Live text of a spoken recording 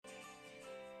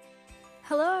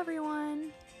Hello,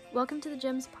 everyone. Welcome to the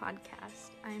GEMS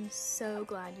podcast. I am so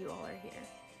glad you all are here.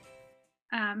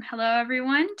 Hello,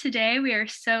 everyone. Today, we are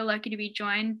so lucky to be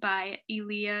joined by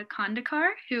Eliyah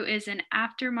Khandaker, who is an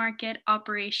aftermarket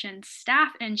operations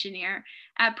staff engineer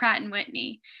at Pratt and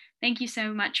Whitney. Thank you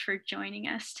so much for joining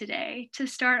us today. To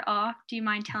start off, do you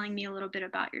mind telling me a little bit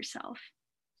about yourself?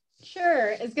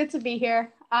 Sure, it's good to be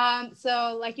here.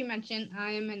 So like you mentioned,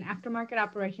 I am an aftermarket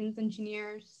operations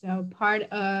engineer. So part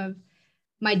of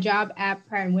my job at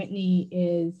Pratt and Whitney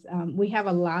is we have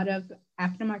a lot of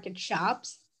aftermarket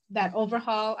shops that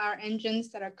overhaul our engines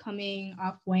that are coming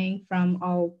off wing from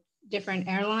all different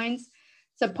airlines.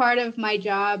 So part of my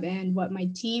job and what my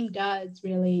team does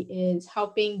really is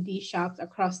helping these shops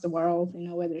across the world,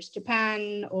 whether it's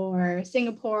Japan or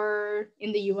Singapore,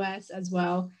 in the US as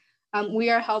well.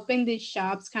 We are helping these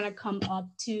shops kind of come up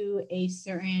to a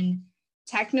certain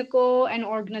technical and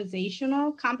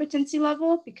organizational competency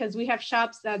level, because we have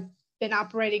shops that have been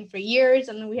operating for years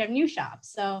and then we have new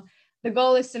shops. So the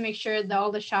goal is to make sure that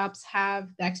all the shops have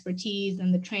the expertise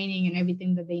and the training and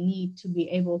everything that they need to be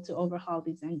able to overhaul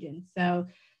these engines. So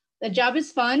the job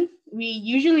is fun. We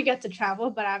usually get to travel,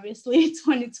 but obviously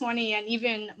 2020 and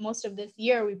even most of this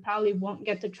year, we probably won't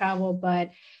get to travel.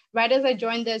 But right as I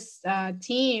joined this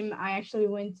team, I actually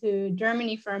went to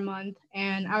Germany for a month,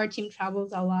 and our team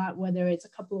travels a lot, whether it's a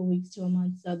couple of weeks to a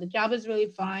month. So the job is really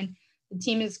fun. The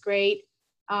team is great.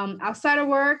 Outside of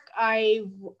work, I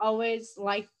always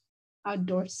like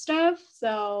outdoor stuff.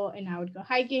 So, and I would go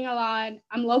hiking a lot.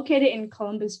 I'm located in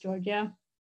Columbus, Georgia.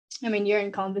 I mean, you're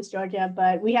in Columbus, Georgia,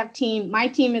 but my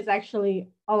team is actually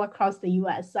all across the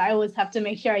US. So I always have to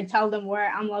make sure I tell them where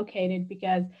I'm located,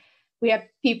 because we have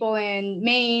people in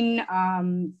Maine,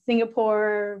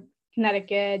 Singapore,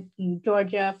 Connecticut,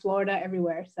 Georgia, Florida,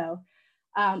 everywhere. So,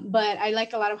 but I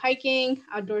like a lot of hiking,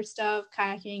 outdoor stuff,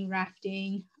 kayaking,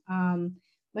 rafting.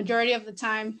 Majority of the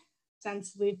time,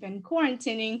 since we've been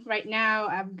quarantining right now,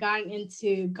 I've gotten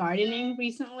into gardening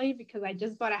recently because I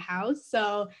just bought a house.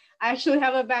 So I actually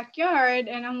have a backyard,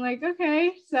 and I'm like,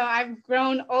 okay. So I've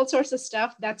grown all sorts of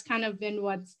stuff. That's kind of been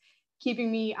what's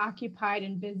keeping me occupied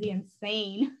and busy and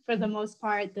sane for the most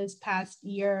part this past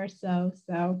year or so.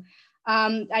 So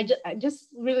I just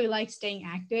really like staying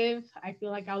active. I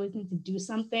feel like I always need to do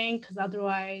something, because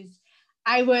otherwise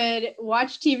I would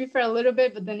watch TV for a little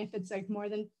bit, but then if it's like more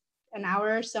than an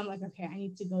hour or so, I'm like, okay, I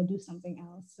need to go do something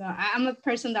else. So I'm a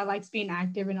person that likes being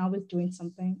active and always doing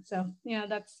something. So,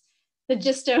 that's the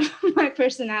gist of my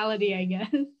personality, I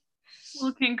guess.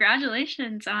 Well,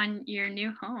 congratulations on your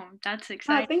new home. That's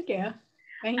exciting. Oh, thank you.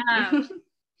 Thank you.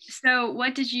 So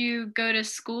what did you go to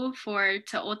school for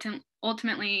to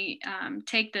ultimately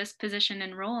take this position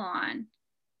and role on?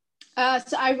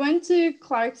 So I went to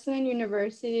Clarkson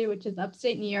University, which is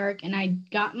upstate New York, and I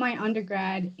got my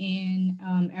undergrad in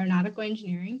aeronautical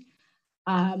engineering.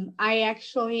 I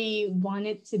actually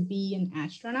wanted to be an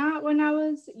astronaut when I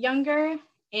was younger.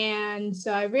 And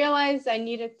so I realized I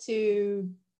needed to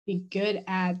be good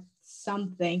at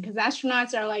something, because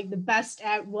astronauts are like the best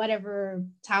at whatever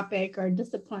topic or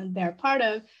discipline they're part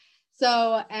of.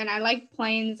 So, and I like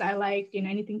planes. I like,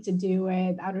 anything to do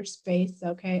with outer space.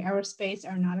 Okay. Aerospace,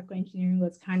 aeronautical engineering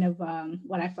was kind of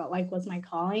what I felt like was my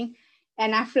calling.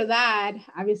 And after that,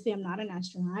 obviously I'm not an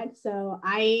astronaut. So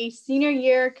senior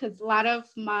year, because a lot of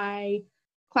my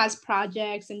class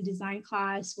projects and design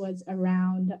class was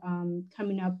around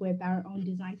coming up with our own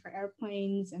design for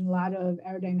airplanes, and a lot of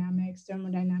aerodynamics,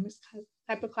 thermodynamics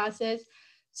type of classes.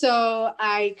 So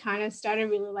I kind of started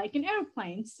really liking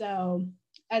airplanes. So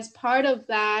as part of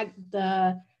that,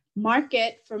 the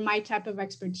market for my type of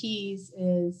expertise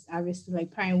is obviously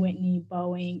like Pratt and Whitney,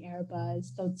 Boeing,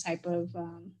 Airbus, those type of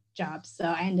jobs. So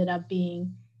I ended up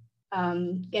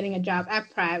getting a job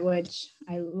at Pratt, which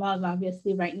I love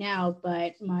obviously right now,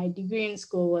 but my degree in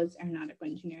school was aeronautical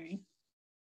engineering.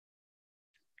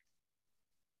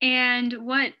 And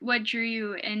what drew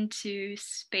you into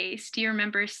space? Do you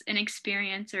remember an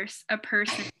experience or a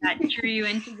person that drew you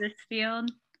into this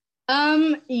field?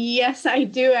 Yes, I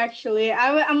do actually.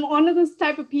 I'm one of those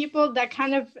type of people that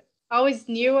kind of always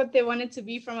knew what they wanted to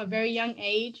be from a very young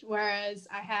age, whereas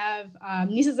I have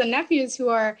nieces and nephews who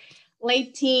are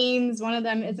late teens. One of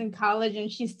them is in college, and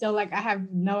she's still like, I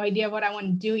have no idea what I want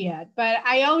to do yet. But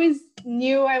I always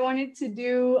knew I wanted to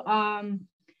do,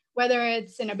 whether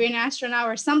it's being an astronaut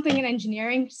or something in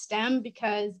engineering, STEM,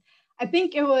 because I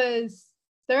think it was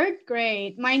third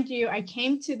grade. Mind you, I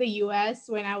came to the US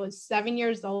when I was 7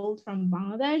 years old from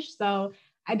Bangladesh. So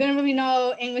I didn't really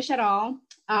know English at all.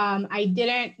 I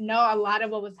didn't know a lot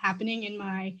of what was happening in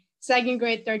my second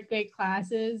grade, third grade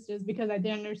classes, just because I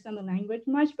didn't understand the language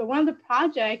much. But one of the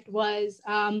project was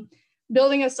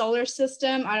building a solar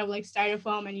system out of like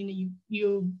styrofoam, and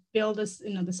you build this,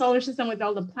 the solar system with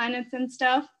all the planets and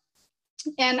stuff.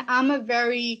 And I'm a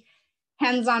very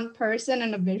hands-on person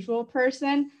and a visual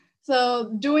person.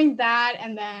 So doing that,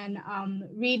 and then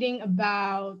reading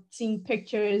about, seeing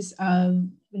pictures of,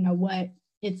 what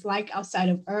it's like outside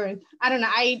of Earth. I don't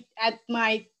know. At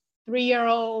my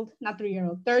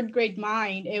third grade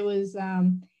mind, it was,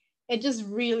 it just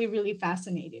really, really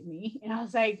fascinated me. And I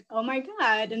was like, oh my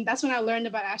God. And that's when I learned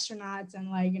about astronauts and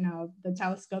like, the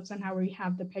telescopes and how we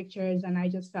have the pictures. And I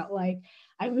just felt like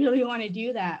I really want to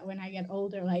do that when I get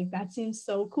older. Like, that seems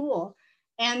so cool.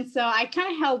 And so I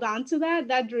kind of held on to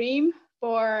that dream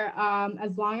for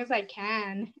as long as I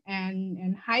can. And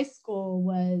in high school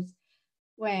was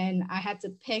when I had to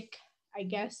pick, I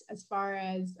guess, as far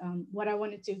as what I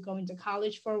wanted to go into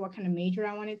college for, what kind of major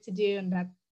I wanted to do. And that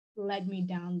led me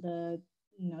down the,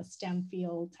 STEM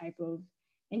field type of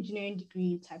engineering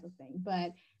degree type of thing.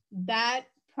 But that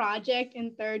project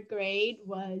in third grade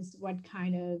was what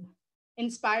kind of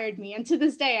inspired me. And to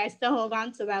this day, I still hold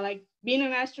on to that. Like, being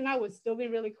an astronaut would still be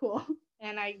really cool.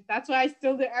 And that's why I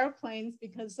still do airplanes,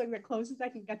 because it's like the closest I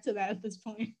can get to that at this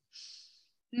point.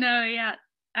 No, yeah.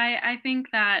 I think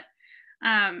that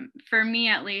for me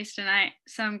at least, and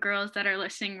some girls that are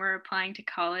listening were applying to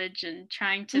college and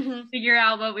trying to figure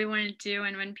out what we want to do.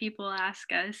 And when people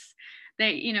ask us,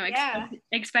 they,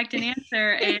 expect an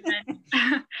answer. And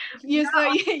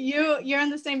you're in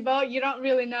the same boat. You don't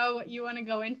really know what you want to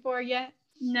go in for yet.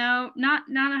 No, not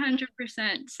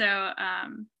 100%. So,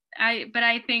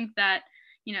 I think that,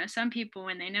 some people,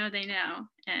 when they know,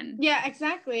 and yeah,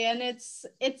 exactly. And it's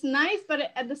nice,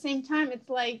 but at the same time, it's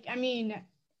like,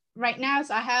 right now,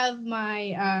 so I have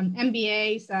my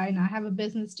MBA, so I have a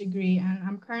business degree, and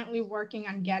I'm currently working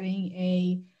on getting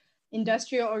a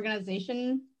industrial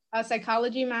organization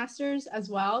psychology master's as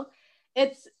well.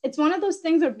 It's one of those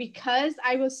things where, because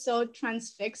I was so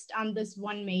transfixed on this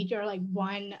one major, like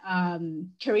one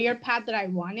career path that I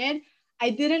wanted, I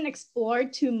didn't explore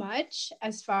too much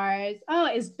as far as,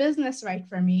 is business right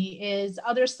for me? Is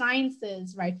other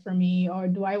sciences right for me? Or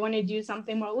do I want to do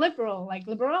something more liberal, like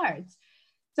liberal arts?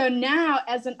 So now,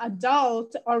 as an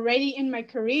adult already in my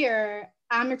career,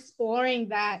 I'm exploring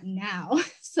that now.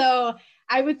 So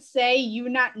I would say you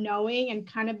not knowing and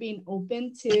kind of being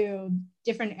open to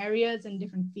different areas and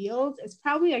different fields is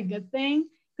probably a good thing,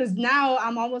 because now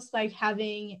I'm almost like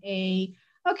having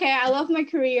okay, I love my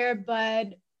career,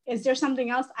 but is there something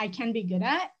else I can be good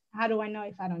at? How do I know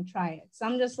if I don't try it? So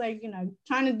I'm just like,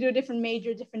 trying to do a different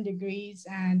major, different degrees,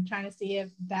 and trying to see if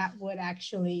that would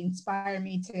actually inspire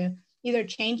me to either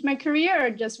change my career or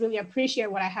just really appreciate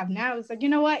what I have now. It's like,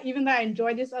 what, even though I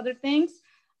enjoy these other things,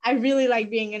 I really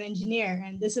like being an engineer,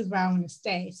 and this is where I want to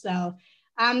stay. So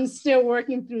I'm still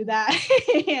working through that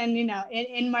and,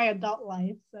 in my adult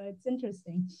life. So it's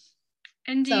interesting.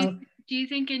 And do you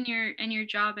think in your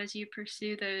job, as you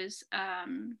pursue those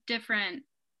different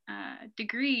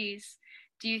degrees,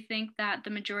 do you think that the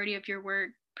majority of your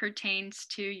work pertains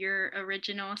to your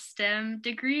original STEM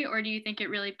degree, or do you think it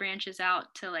really branches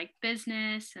out to like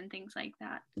business and things like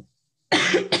that?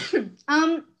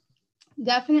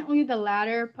 Definitely the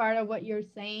latter part of what you're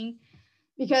saying,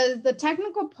 because the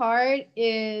technical part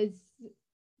is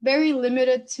very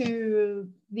limited to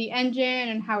the engine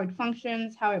and how it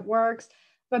functions, how it works.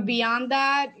 But beyond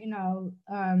that,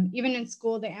 even in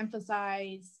school, they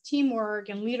emphasize teamwork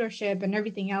and leadership and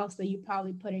everything else that you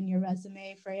probably put in your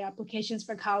resume for your applications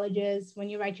for colleges when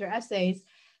you write your essays.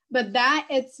 But that,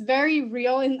 it's very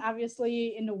real, and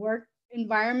obviously in the work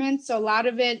environment. So a lot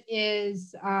of it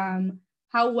is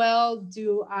how well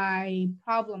do I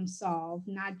problem solve,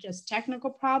 not just technical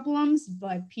problems,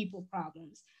 but people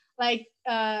problems. Like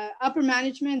upper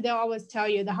management, they'll always tell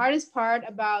you the hardest part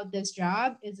about this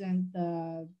job isn't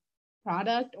the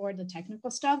product or the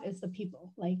technical stuff, it's the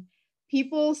people. Like,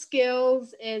 people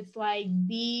skills is like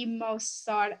the most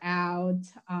sought out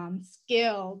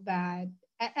skill that,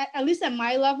 at least at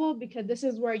my level, because this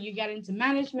is where you get into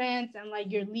management and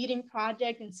like you're leading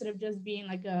project instead of just being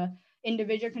like a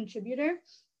individual contributor.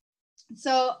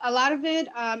 So a lot of it,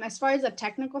 as far as the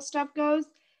technical stuff goes,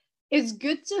 it's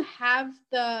good to have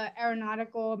the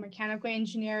aeronautical, mechanical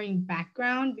engineering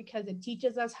background, because it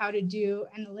teaches us how to do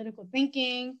analytical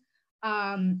thinking.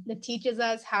 It teaches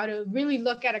us how to really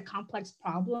look at a complex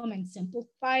problem and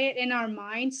simplify it in our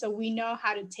mind, so we know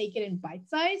how to take it in bite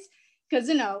size.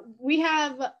 Because, we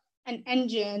have an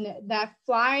engine that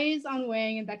flies on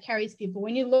wing and that carries people.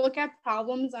 When you look at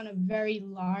problems on a very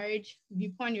large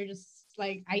viewpoint, you're just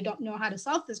like, I don't know how to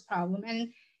solve this problem.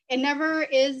 And it never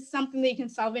is something that you can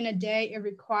solve in a day. It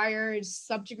requires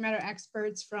subject matter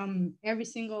experts from every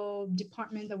single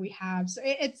department that we have. So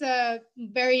it's a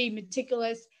very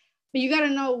meticulous, but you got to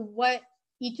know what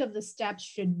each of the steps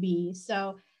should be.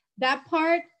 So that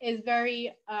part is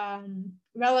very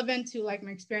relevant to like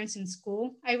my experience in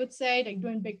school, I would say, like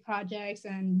doing big projects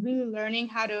and really learning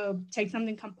how to take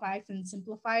something complex and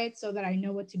simplify it so that I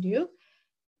know what to do.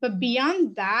 But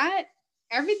beyond that,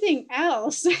 everything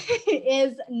else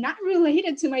is not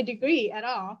related to my degree at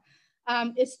all.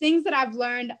 It's things that I've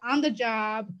learned on the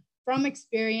job, from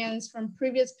experience, from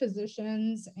previous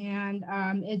positions. And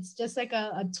it's just like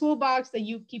a toolbox that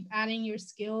you keep adding your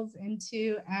skills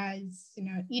into. As you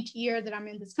know, each year that I'm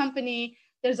in this company,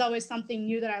 there's always something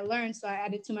new that I learned. So I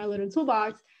add it to my little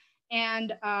toolbox.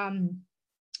 And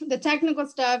the technical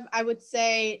stuff, I would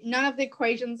say none of the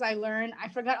equations I learned, I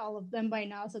forgot all of them by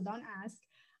now, so don't ask.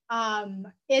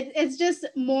 It's just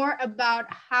more about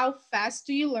how fast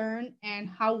do you learn and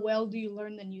how well do you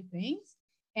learn the new things,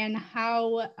 and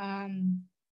how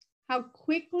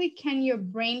quickly can your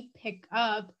brain pick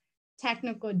up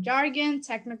technical jargon,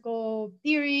 technical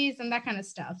theories, and that kind of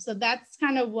stuff. So that's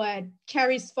kind of what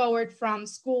carries forward from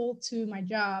school to my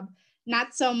job.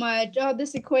 Not so much, oh,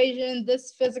 this equation,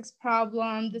 this physics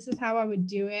problem, this is how I would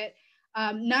do it.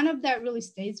 None of that really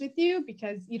stays with you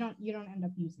because you don't end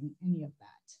up using any of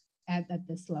that at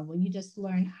this level. You just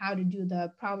learn how to do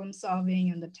the problem solving,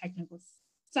 and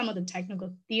some of the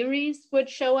technical theories would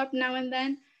show up now and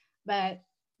then, but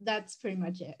that's pretty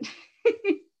much it.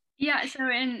 Yeah, so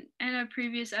in a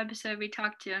previous episode, we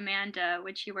talked to Amanda,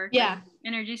 which you work with,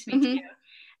 introduced me to.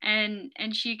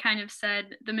 And she kind of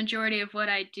said the majority of what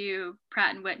I do,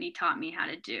 Pratt and Whitney taught me how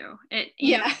to do. It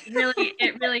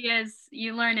really is.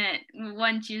 You learn it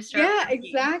once you start. Yeah,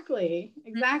 working.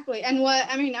 Exactly. And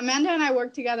Amanda and I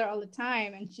work together all the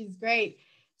time, and she's great.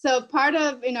 So part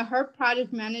of her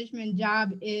project management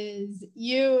job is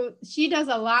she does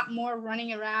a lot more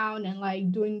running around and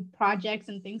like doing projects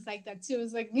and things like that too.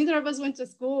 It's like neither of us went to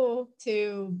school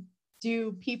to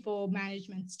do people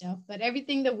management stuff, but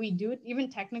everything that we do,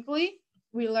 even technically,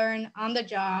 we learn on the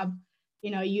job.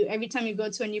 Every time you go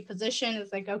to a new position,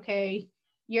 it's like, okay,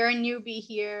 you're a newbie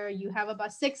here. You have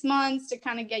about 6 months to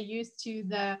kind of get used to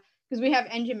because we have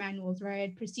engine manuals,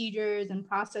 right? Procedures and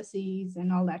processes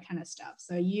and all that kind of stuff.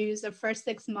 So you use the first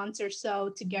 6 months or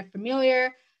so to get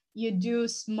familiar. You do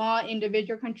small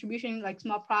individual contributions, like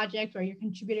small projects where you're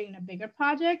contributing in a bigger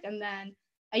project. And then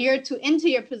a year or two into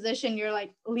your position, you're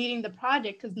like leading the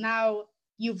project because now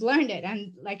you've learned it.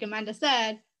 And like Amanda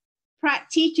said, Pratt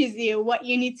teaches you what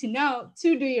you need to know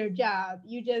to do your job.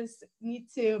 You just need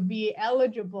to be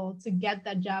eligible to get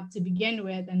that job to begin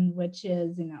with, and which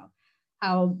is,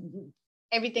 how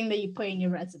everything that you put in your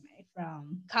resume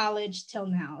from college till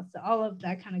now. So all of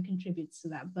that kind of contributes to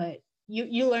that. But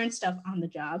you learn stuff on the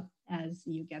job as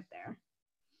you get there.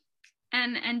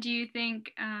 And do you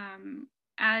think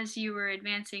as you were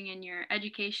advancing in your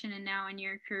education and now in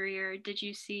your career, did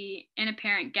you see an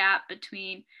apparent gap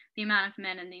between the amount of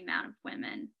men and the amount of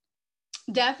women?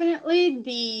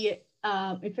 Definitely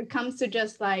if it comes to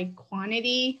just like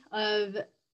quantity of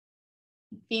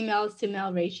females to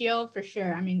male ratio, for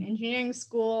sure. Engineering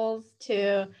schools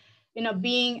to,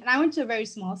 and I went to a very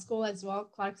small school as well.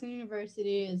 Clarkson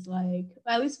University is like,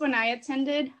 at least when I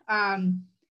attended,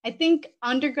 I think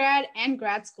undergrad and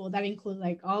grad school, that includes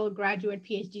like all graduate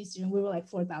PhD students, we were like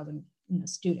 4,000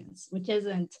 students, which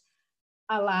isn't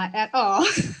a lot at all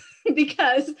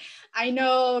because I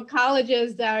know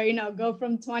colleges that go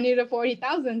from 20 to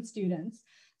 40,000 students.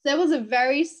 So it was a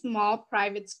very small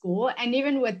private school. And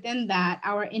even within that,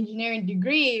 our engineering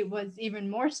degree was even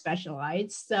more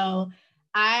specialized. So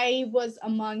I was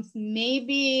amongst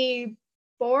maybe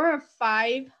 4 or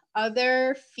 5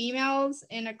 other females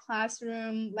in a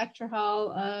classroom lecture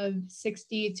hall of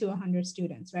 60 to 100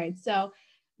 students, right? So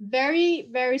very,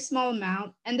 very small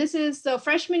amount. And this is, so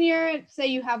freshman year, say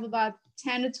you have about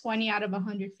 10 to 20 out of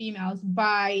 100 females.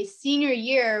 By senior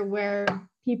year, where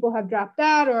people have dropped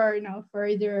out or, for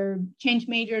either change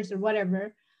majors or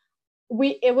whatever,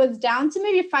 it was down to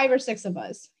maybe 5 or 6 of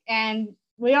us. And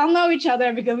we all know each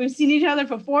other because we've seen each other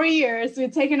for 4 years.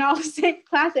 We've taken all the same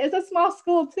classes. It's a small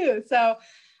school too. So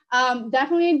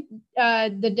definitely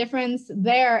the difference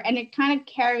there, and it kind of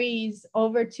carries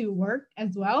over to work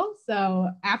as well. So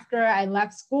after I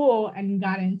left school and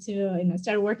got into,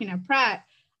 started working at Pratt,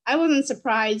 I wasn't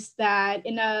surprised that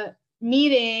in a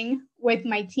meeting with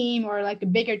my team or like a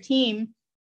bigger team,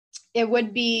 it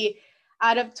would be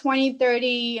out of 20,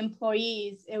 30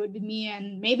 employees, it would be me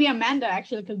and maybe Amanda,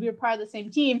 actually, because we were part of the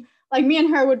same team. Like me and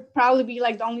her would probably be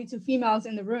like the only 2 females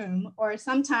in the room, or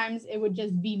sometimes it would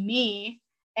just be me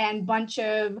and bunch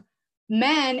of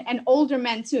men and older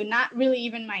men too, not really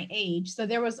even my age. So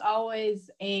there was always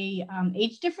a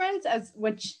age difference, as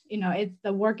which, it's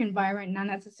the work environment, not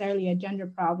necessarily a gender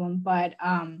problem, but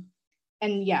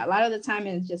and yeah, a lot of the time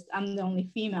it's just I'm the only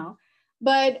female.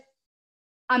 But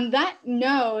on that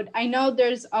note, I know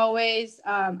there's always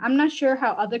I'm not sure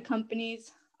how other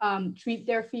companies treat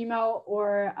their female,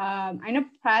 or I know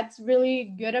Pratt's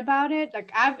really good about it.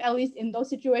 Like I've, at least in those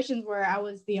situations where I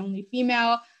was the only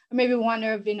female, or maybe one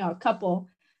of, a couple,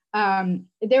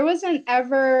 there wasn't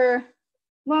ever,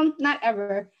 well, not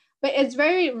ever, but it's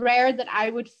very rare that I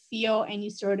would feel any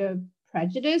sort of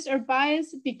prejudice or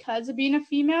bias because of being a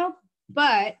female.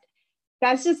 But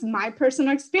that's just my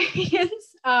personal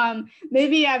experience.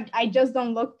 Maybe I just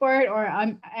don't look for it, or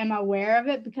I'm aware of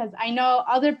it, because I know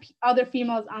other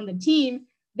females on the team,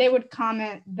 they would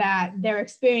comment that they're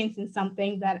experiencing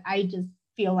something that I just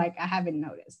feel like I haven't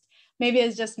noticed. Maybe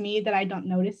it's just me that I don't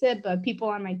notice it, but people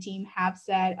on my team have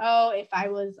said, oh, if I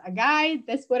was a guy,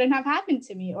 this wouldn't have happened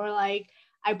to me, or like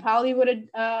I probably would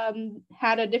have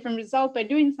had a different result by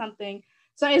doing something.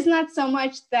 So it's not so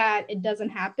much that it doesn't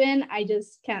happen. I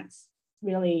just can't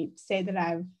really say that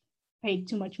I've paid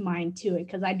too much mind to it,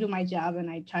 because I do my job and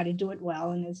I try to do it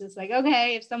well. And it's just like,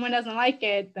 okay, if someone doesn't like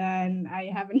it, then I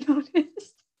haven't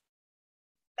noticed.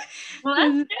 Well,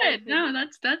 that's good. No,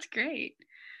 that's great.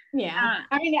 Yeah.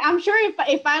 I mean, I'm sure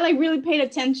if I like really paid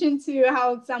attention to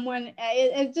how someone,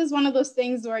 it's just one of those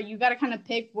things where you got to kind of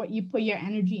pick what you put your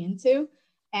energy into.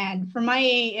 And for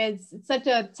it's such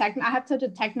a I have such a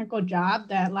technical job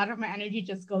that a lot of my energy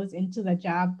just goes into the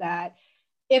job, that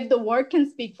if the work can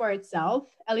speak for itself,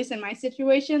 at least in my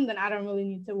situation, then I don't really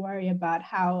need to worry about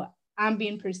how I'm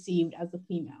being perceived as a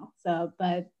female. So,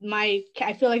 but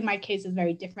I feel like my case is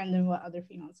very different than what other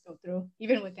females go through,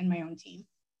 even within my own team.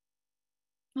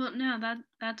 Well, no,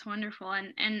 that's wonderful.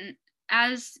 And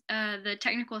as the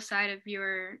technical side of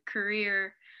your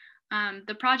career,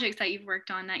 the projects that you've worked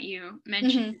on that you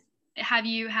mentioned, have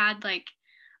you had like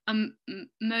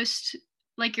most,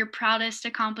 like your proudest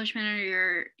accomplishment,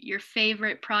 or your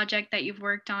favorite project that you've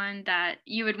worked on that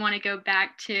you would want to go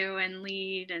back to and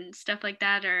lead and stuff like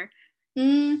that? Or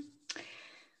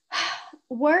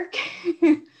work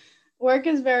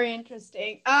is very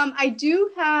interesting. I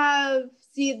do have,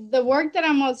 the work that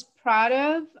I'm most proud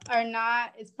of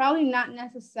it's probably not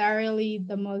necessarily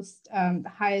the most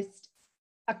the highest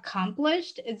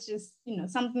accomplished. It's just,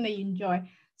 something that you enjoy.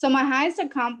 So my highest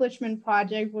accomplishment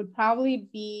project would probably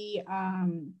be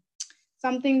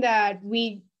something that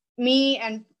me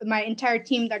and my entire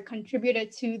team that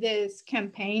contributed to this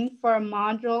campaign for a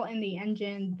module in the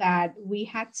engine that we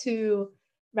had to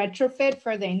retrofit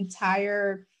for the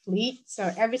entire fleet.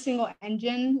 So every single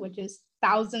engine, which is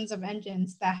thousands of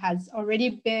engines that has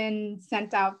already been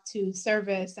sent out to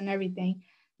service and everything,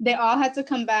 they all had to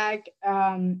come back.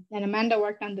 And Amanda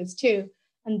worked on this too,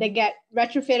 and they get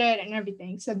retrofitted and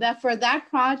everything. So that for that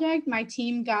project, my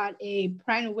team got a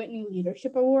Pratt and Whitney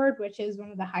Leadership Award, which is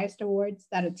one of the highest awards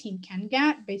that a team can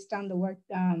get based on the work,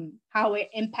 how it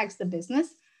impacts the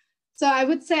business. So I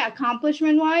would say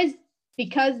accomplishment-wise,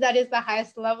 because that is the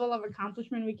highest level of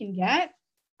accomplishment we can get,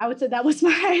 I would say that was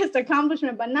my highest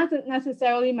accomplishment, but not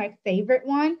necessarily my favorite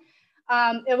one.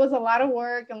 It was a lot of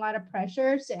work and a lot of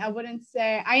pressure. So I wouldn't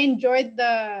say I enjoyed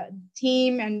the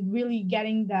team and really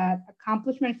getting that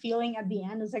accomplishment feeling at the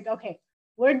end. It's like, okay,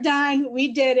 we're done.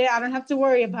 We did it. I don't have to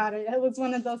worry about it. It was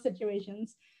one of those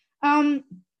situations.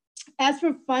 As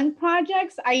for fun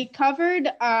projects, I covered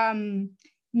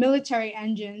military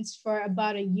engines for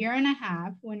about a year and a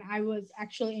half when I was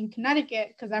actually in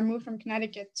Connecticut, because I moved from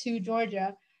Connecticut to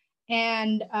Georgia.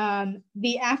 And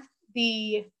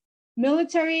the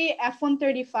military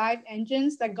F-135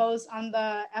 engines that goes on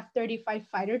the F-35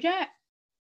 fighter jet,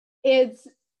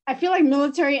 I feel like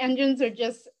military engines are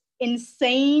just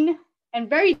insane and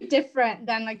very different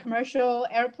than like commercial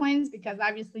airplanes, because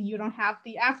obviously you don't have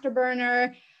the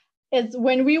afterburner. It's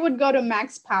when we would go to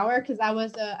max power, because I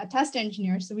was a test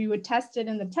engineer, so we would test it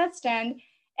in the test stand.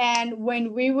 And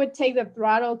when we would take the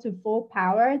throttle to full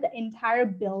power, the entire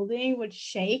building would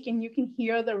shake and you can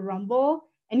hear the rumble,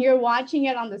 and you're watching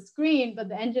it on the screen, but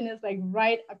the engine is like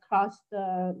right across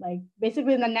the, like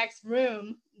basically in the next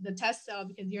room, the test cell,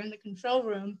 because you're in the control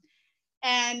room.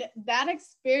 And that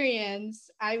experience,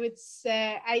 I would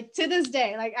say, to this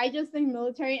day, like I just think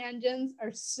military engines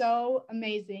are so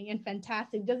amazing and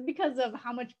fantastic just because of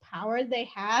how much power they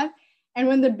have. And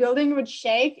when the building would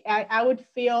shake, I would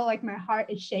feel like my heart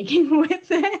is shaking with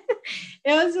it.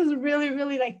 It was just really,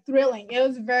 really like thrilling. It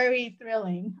was very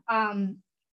thrilling.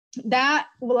 That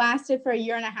lasted for a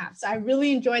year and a half. So I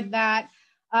really enjoyed that.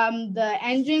 The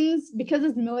engines, because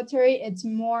it's military, it's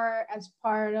more as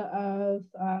part of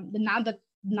the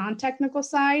non-technical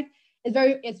side.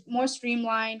 It's more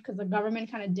streamlined because the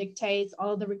government kind of dictates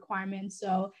all of the requirements.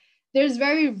 So there's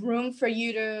very room for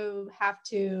you to have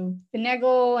to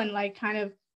finagle and like kind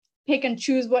of pick and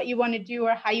choose what you want to do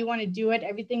or how you want to do it.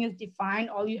 Everything is defined.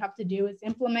 All you have to do is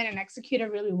implement and execute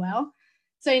it really well.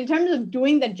 So in terms of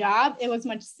doing the job, it was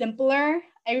much simpler.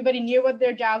 Everybody knew what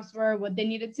their jobs were, what they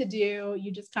needed to do.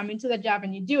 You just come into the job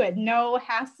and you do it. No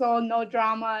hassle, no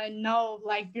drama, no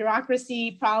like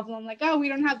bureaucracy problem, like, oh, we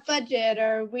don't have budget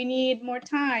or we need more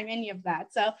time, any of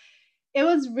that. So it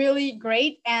was really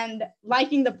great, and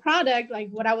liking the product, like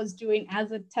what I was doing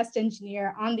as a test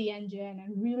engineer on the engine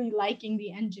and really liking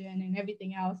the engine and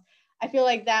everything else. I feel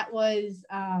like that was,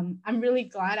 I'm really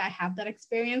glad I have that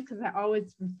experience because I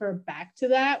always refer back to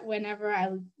that whenever I,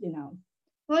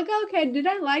 like, okay, did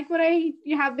I like what I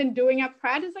have been doing at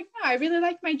Pratt? It's like, no, I really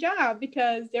like my job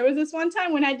because there was this one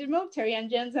time when I did military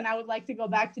engines and I would like to go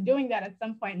back to doing that at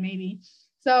some point maybe.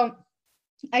 So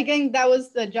I think that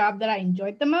was the job that I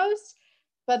enjoyed the most.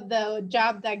 But the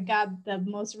job that got the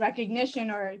most recognition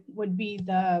or would be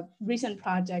the recent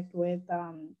project with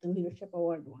the Leadership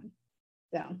Award one.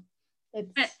 So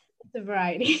it's a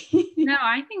variety. No,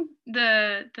 I think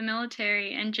the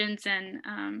military engines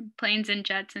and planes and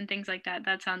jets and things like that,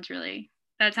 that sounds really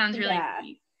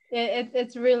neat.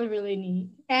 It's really, really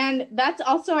neat. And that's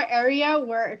also an area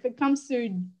where if it comes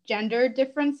to gender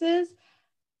differences,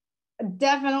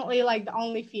 definitely like the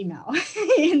only female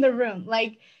in the room.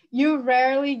 Like you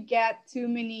rarely get too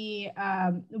many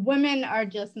women are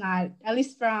just not, at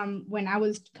least from when I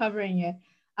was covering it,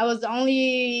 I was the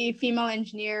only female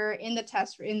engineer in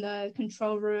the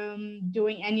control room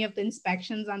doing any of the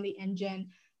inspections on the engine,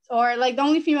 or like the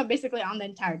only female basically on the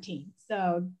entire team.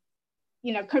 So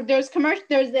there's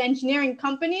the engineering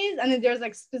companies, and then there's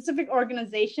like specific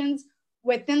organizations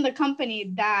within the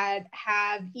company that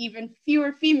have even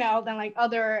fewer female than like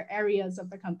other areas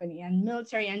of the company, and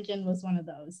military engine was one of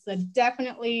those. So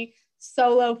definitely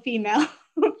solo female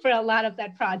for a lot of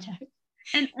that project,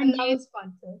 and that was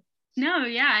fun too. No,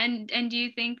 yeah, and do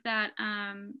you think that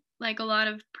like a lot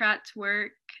of Pratt's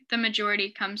work, the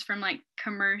majority comes from like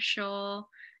commercial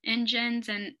engines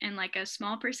and like a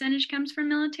small percentage comes from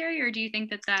military, or do you think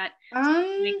that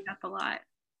makes up a lot?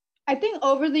 I think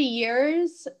over the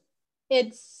years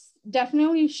it's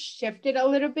definitely shifted a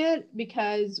little bit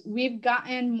because we've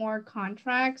gotten more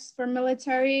contracts for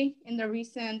military in the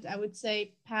recent, I would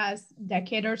say, past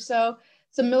decade or so.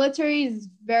 So military is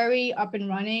very up and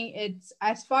running. It's,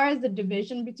 as far as the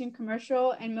division between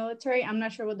commercial and military, I'm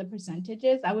not sure what the percentage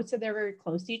is. I would say they're very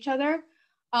close to each other.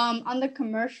 On the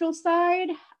commercial side,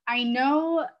 I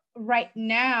know right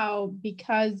now,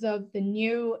 because of the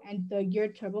new and the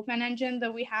geared turbofan engine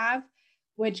that we have,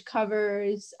 which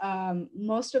covers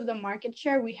most of the market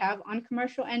share we have on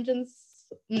commercial engines,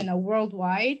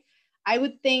 worldwide, I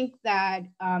would think that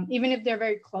even if they're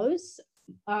very close,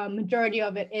 majority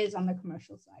of it is on the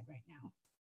commercial side right now.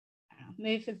 I don't know,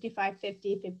 maybe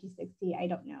 55-50, 50-60, I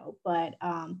don't know. But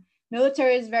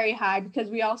military is very high because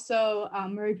we also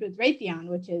merged with Raytheon,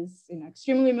 which is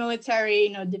extremely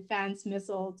military, defense,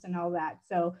 missiles, and all that.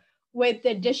 So with the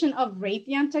addition of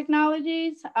Raytheon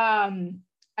technologies,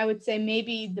 I would say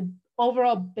maybe the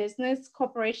overall business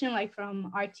corporation, like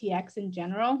from RTX in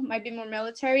general, might be more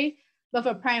military. But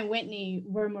for Pratt and Whitney,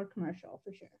 we're more commercial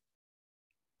for sure.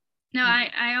 No,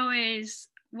 I always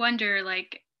wonder,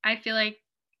 like, I feel like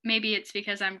maybe it's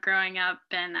because I'm growing up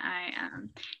and I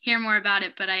hear more about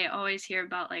it, but I always hear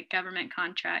about like government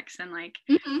contracts and like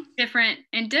different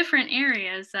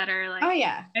areas that are like, oh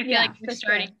yeah, I feel like they're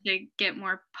starting to get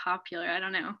more popular. I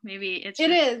don't know, maybe it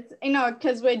is,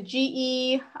 because with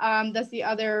GE, that's the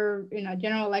other,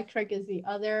 General Electric is the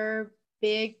other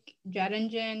big jet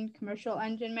engine, commercial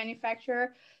engine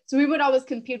manufacturer. So we would always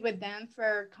compete with them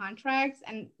for contracts.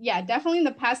 And yeah, definitely in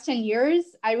the past 10 years,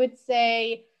 I would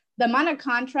say the amount of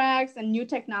contracts and new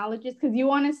technologies, because you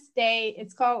want to stay,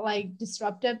 it's called like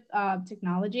disruptive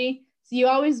technology. So you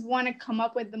always want to come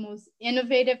up with the most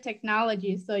innovative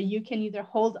technology so you can either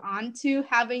hold on to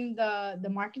having the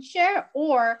market share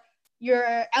or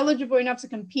you're eligible enough to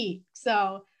compete.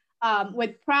 So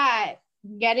with Pratt,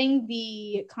 getting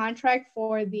the contract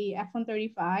for the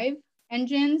F-135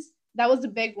 engines, that was a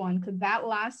big one because that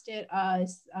lasted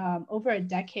us over a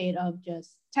decade of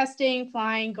just testing,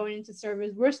 flying, going into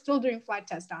service. We're still doing flight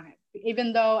tests on it,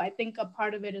 even though I think a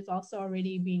part of it is also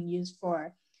already being used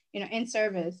for, in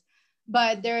service.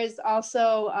 But there is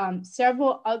also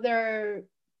several other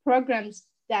programs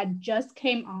that just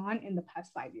came on in the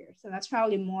past 5 years. So that's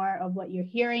probably more of what you're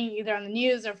hearing either on the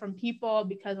news or from people,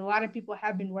 because a lot of people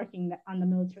have been working on the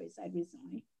military side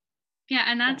recently. Yeah,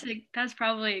 and that's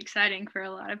probably exciting for a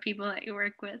lot of people that you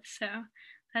work with. So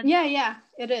yeah,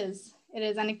 it is. It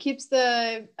is, and it keeps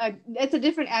it's a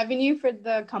different avenue for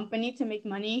the company to make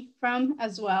money from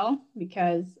as well,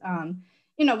 because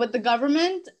with the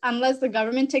government, unless the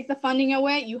government take the funding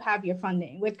away, you have your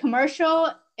funding. With commercial,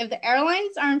 if the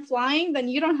airlines aren't flying, then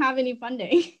you don't have any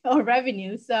funding or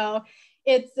revenue. So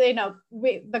it's,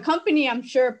 the company, I'm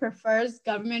sure, prefers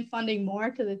government funding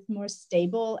more because it's more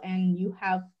stable and you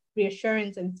have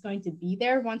reassurance that it's going to be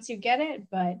there once you get it.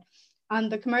 But on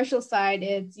the commercial side,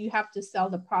 it's you have to sell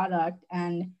the product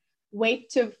and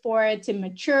wait for it to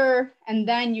mature, and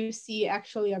then you see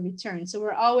actually a return. So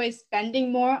we're always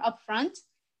spending more upfront,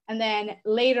 and then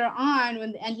later on,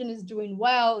 when the engine is doing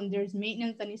well and there's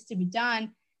maintenance that needs to be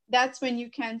done, that's when you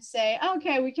can say,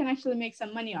 okay, we can actually make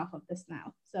some money off of this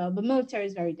now. So the military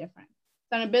is very different.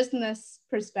 So on a business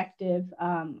perspective,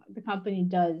 the company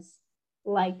does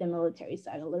like the military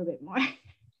side a little bit more.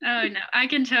 Oh no, I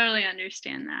can totally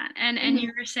understand that. And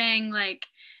you were saying like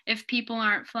if people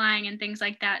aren't flying and things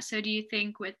like that. So do you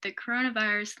think with the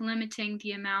coronavirus limiting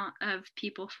the amount of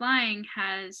people flying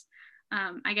has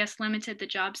I guess limited the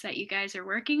jobs that you guys are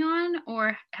working on,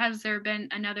 or has there been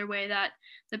another way that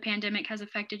the pandemic has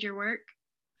affected your work?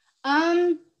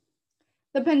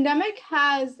 The pandemic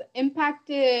has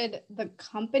impacted the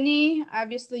company.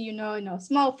 Obviously,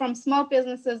 small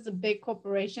businesses to big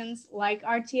corporations like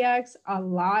RTX a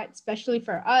lot, especially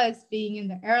for us being in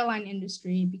the airline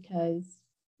industry, because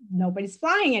nobody's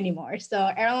flying anymore. So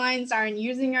airlines aren't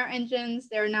using our engines.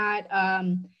 They're not,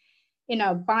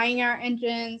 buying our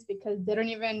engines because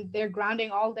they're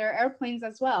grounding all their airplanes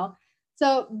as well.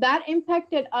 So that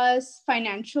impacted us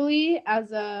financially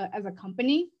as a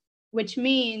company, which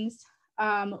means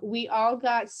we all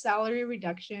got salary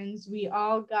reductions. We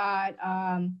all got,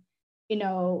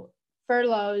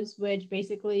 furloughs, which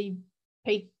basically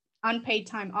paid unpaid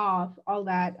time off, all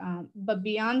that. But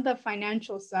beyond the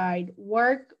financial side,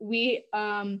 work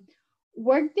didn't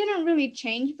really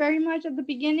change very much at the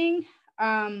beginning.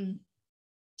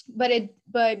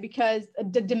 But because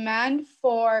the demand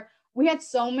we had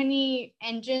so many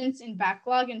engines in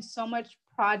backlog and so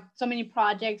many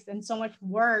projects and so much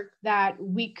work that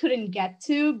we couldn't get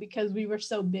to because we were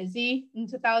so busy in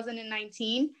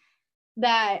 2019,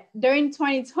 that during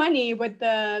 2020 with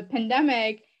the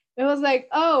pandemic, it was like,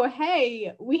 oh,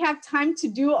 hey, we have time to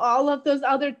do all of those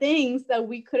other things that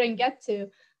we couldn't get to.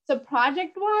 So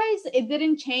project-wise, it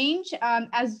didn't change.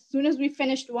 As soon as we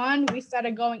finished one, we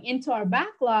started going into our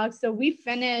backlog. So we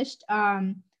finished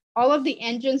all of the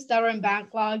engines that were in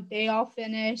backlog. They all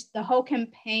finished. The whole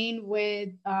campaign with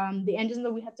the engines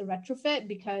that we had to retrofit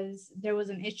because there was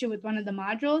an issue with one of the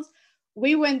modules.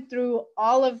 We went through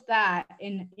all of that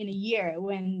in a year,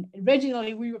 when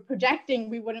originally we were projecting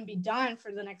we wouldn't be done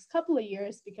for the next couple of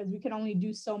years because we could only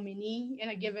do so many in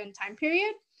a given time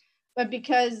period. But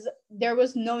because there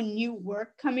was no new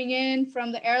work coming in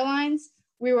from the airlines,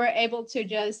 we were able to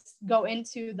just go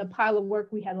into the pile of work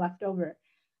we had left over.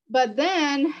 But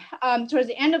then towards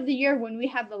the end of the year, when we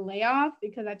had the layoff,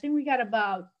 because I think we got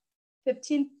about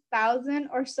 15,000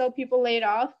 or so people laid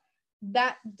off,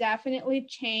 that definitely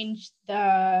changed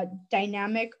the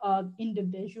dynamic of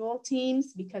individual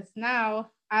teams, because now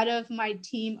out of my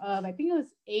team of, I think it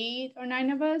was 8 or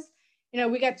 9 of us,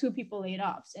 we got 2 people laid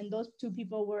off, and those 2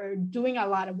 people were doing a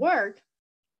lot of work.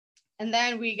 And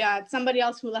then we got somebody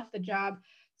else who left the job.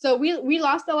 So we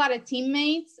lost a lot of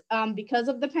teammates because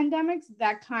of the pandemics.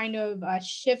 That kind of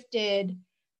shifted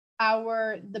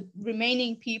the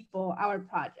remaining people, our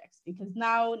projects, because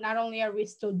now not only are we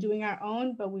still doing our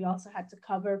own, but we also had to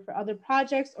cover for other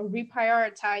projects or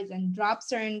reprioritize and drop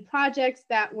certain projects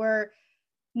that were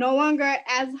no longer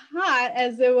as hot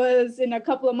as it was in a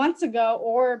couple of months ago,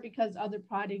 or because other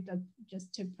projects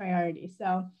just took priority.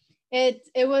 So it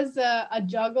was a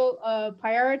juggle of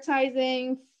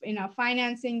prioritizing,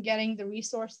 financing, getting the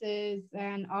resources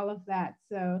and all of that.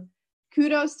 So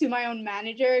kudos to my own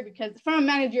manager, because from a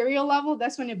managerial level,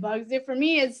 that's when it bugs you. For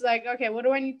me, it's like, okay, what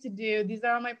do I need to do? These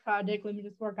are all my projects. Let me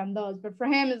just work on those. But for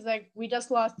him, it's like, we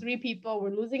just lost 3 people.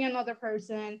 We're losing another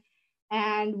person.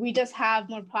 And we just have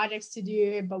more projects to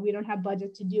do, but we don't have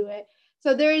budget to do it.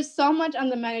 So there is so much on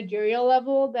the managerial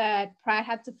level that Pratt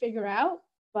had to figure out.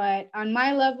 But on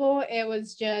my level, it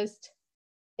was just,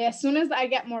 as soon as I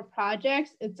get more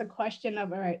projects, it's a question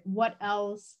of, all right, what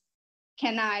else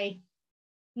can I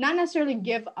not necessarily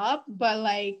give up, but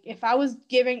like if I was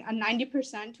giving a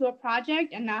 90% to a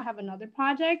project and now have another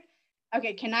project,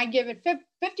 okay, can I give it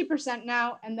 50%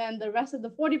 now? And then the rest of the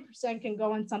 40% can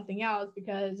go on something else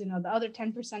because, the other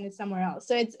 10% is somewhere else.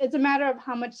 So it's a matter of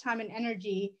how much time and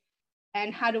energy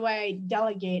and how do I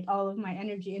delegate all of my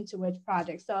energy into which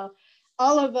project. So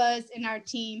all of us in our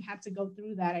team had to go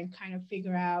through that and kind of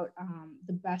figure out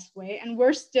the best way. And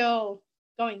we're still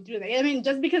going through that. I mean,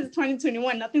 just because it's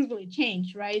 2021, nothing's really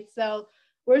changed, right? So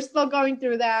we're still going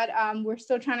through that. We're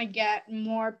still trying to get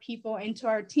more people into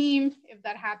our team. If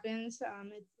that happens,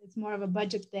 it's more of a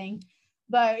budget thing.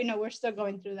 But, we're still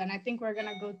going through that. And I think we're going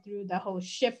to go through the whole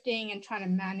shifting and trying to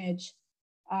manage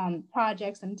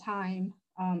projects and time,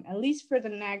 at least for the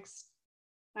next,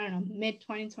 I don't know, mid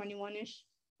 2021-ish,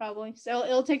 probably. So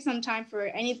it'll take some time for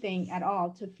anything at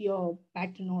all to feel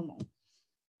back to normal,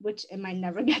 which it might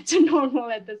never get to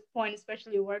normal at this point,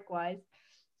 especially work-wise.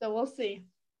 So we'll see.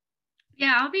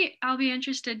 Yeah, I'll be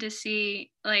interested to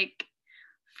see, like,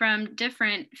 from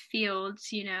different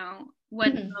fields,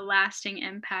 what the lasting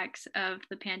impacts of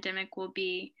the pandemic will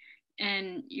be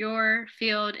in your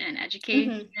field and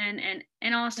education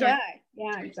and all sorts.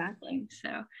 Yeah, exactly.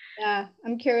 So yeah,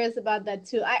 I'm curious about that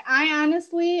too. I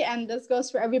honestly, and this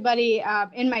goes for everybody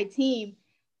in my team,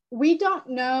 we don't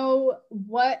know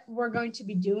what we're going to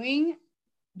be doing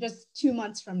just 2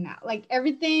 months from now. Like,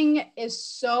 everything is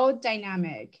so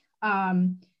dynamic.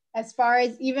 As far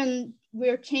as even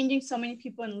we're changing so many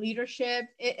people in leadership,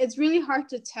 it's really hard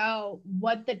to tell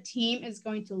what the team is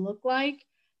going to look like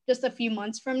just a few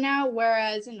months from now.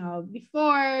 Whereas,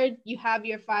 before you have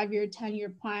your 5-year,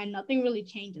 10-year plan, nothing really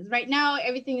changes. Right now,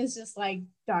 everything is just like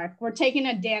dark. We're taking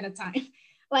a day at a time.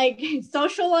 Like,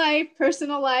 social life,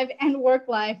 personal life, and work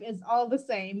life is all the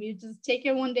same. You just take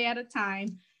it one day at a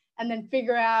time and then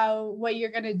figure out what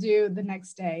you're going to do the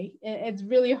next day. It's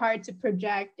really hard to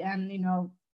project and,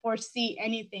 foresee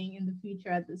anything in the future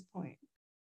at this point.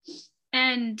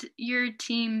 And your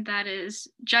team that is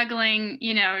juggling,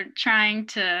 trying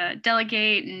to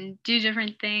delegate and do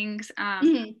different things,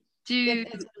 it's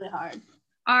really hard.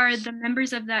 Are the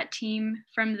members of that team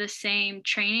from the same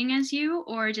training as you,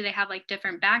 or do they have like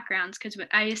different backgrounds? Because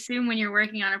I assume when you're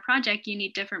working on a project, you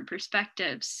need different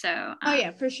perspectives. So oh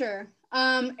yeah, for sure.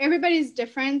 Everybody's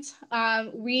different.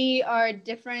 We are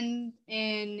different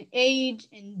in age,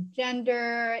 in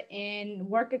gender, in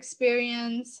work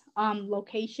experience,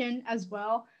 location as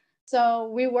well. So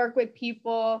we work with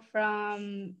people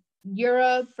from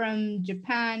Europe, from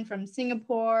Japan, from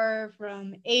Singapore,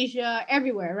 from Asia,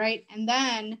 everywhere, right? And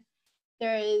then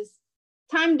there is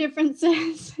time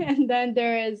differences, and then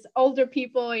there is older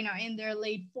people, in their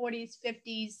late 40s,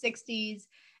 50s, 60s,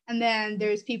 and then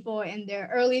there's people in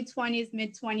their early 20s,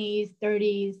 mid 20s,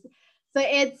 30s. So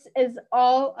it's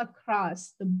all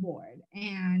across the board.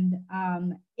 And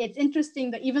it's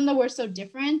interesting that even though we're so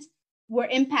different, we're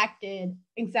impacted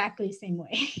exactly the same way,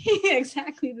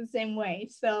 exactly the same way.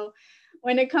 So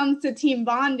when it comes to team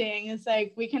bonding, it's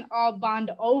like we can all bond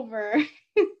over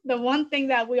the one thing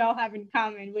that we all have in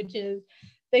common, which is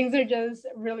things are just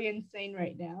really insane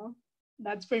right now.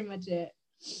 That's pretty much it.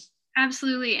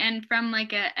 Absolutely. And from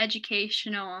like an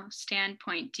educational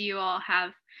standpoint, do you all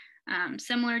have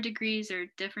similar degrees or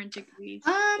different degrees?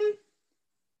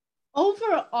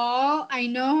 Overall, I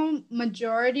know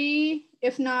majority,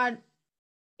 if not,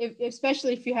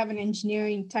 especially if you have an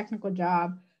engineering technical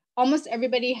job, almost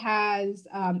everybody has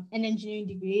an engineering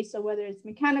degree. So whether it's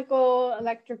mechanical,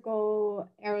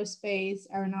 electrical, aerospace,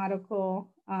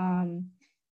 aeronautical,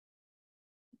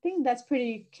 I think that's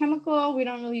pretty chemical. We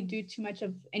don't really do too much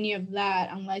of any of that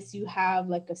unless you have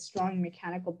like a strong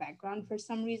mechanical background for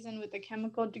some reason with a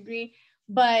chemical degree.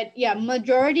 But yeah,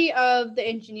 majority of the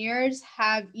engineers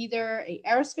have either a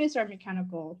aerospace or a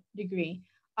mechanical degree.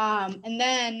 And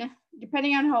then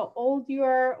depending on how old you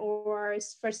are, or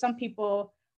for some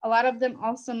people, a lot of them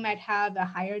also might have a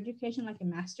higher education, like a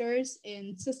master's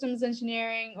in systems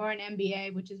engineering or an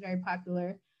MBA, which is very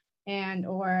popular. And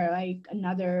or like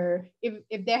another,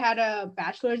 if they had a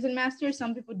bachelor's and master's,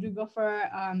 some people do go for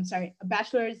a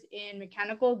bachelor's in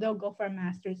mechanical, they'll go for a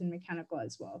master's in mechanical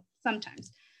as well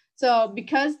sometimes. So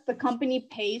because the company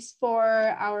pays for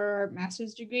our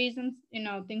master's degrees and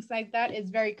things like that, it's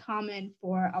very common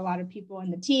for a lot of people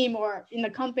in the team or in the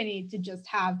company to just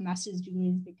have master's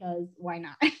degrees, because why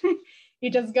not? You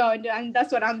just go and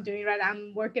that's what I'm doing, right?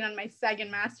 I'm working on my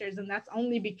second master's, and that's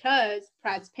only because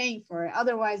Pratt's paying for it.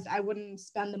 Otherwise, I wouldn't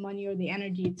spend the money or the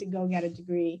energy to go get a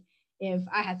degree if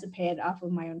I had to pay it off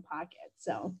of my own pocket.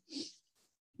 So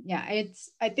yeah,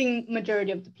 I think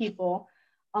majority of the people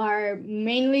are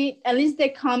mainly, at least they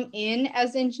come in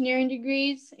as engineering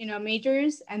degrees,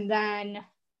 majors, and then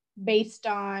based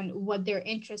on what their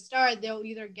interests are, they'll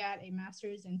either get a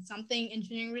master's in something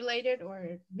engineering related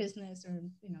or business or,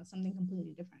 something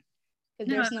completely different.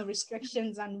 Because there's no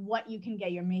restrictions on what you can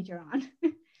get your major on.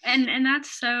 And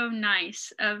that's so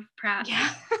nice of Pratt. Yeah.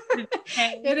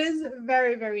 It is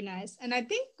very, very nice. And I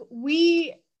think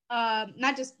we,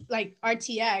 not just like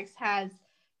RTX has,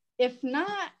 if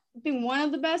not been one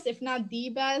of the best, if not the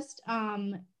best,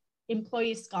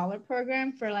 employee scholar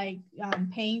program for like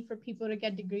paying for people to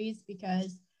get degrees,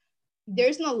 because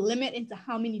there's no limit into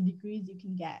how many degrees you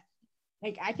can get.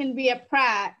 Like I can be at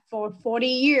Pratt for 40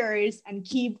 years and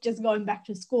keep just going back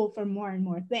to school for more and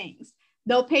more things.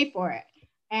 They'll pay for it.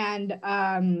 And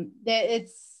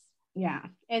it's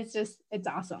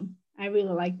awesome. I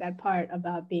really like that part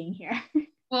about being here.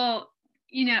 Well,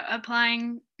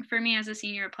 applying for me as a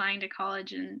senior, applying to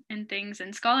college and things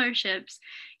and scholarships,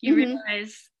 you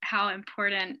realize how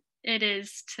important it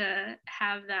is to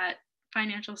have that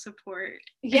financial support.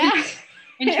 Yeah,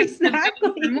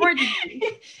 exactly. More degrees.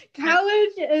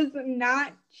 College is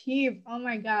not cheap. Oh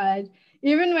my God.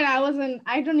 Even when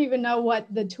I don't even know what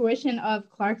the tuition of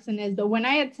Clarkson is, but when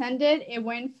I attended, it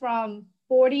went from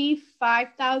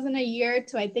 $45,000 a year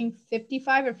to I think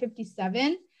 55 or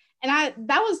 57. And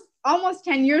that was almost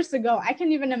 10 years ago. I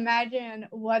can't even imagine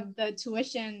what the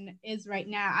tuition is right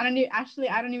now. I don't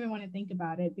even want to think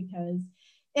about it, because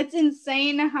it's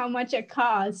insane how much it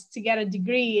costs to get a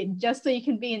degree just so you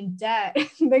can be in debt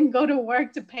and then go to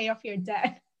work to pay off your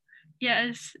debt.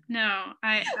 Yes, no,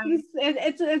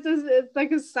 it's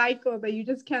like a cycle that you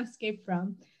just can't escape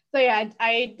from. So yeah,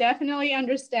 I definitely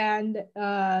understand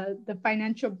the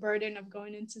financial burden of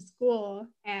going into school,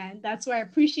 and that's why I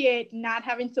appreciate not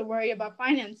having to worry about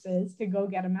finances to go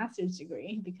get a master's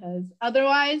degree, because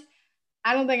otherwise,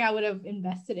 I don't think I would have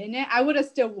invested in it. I would have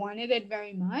still wanted it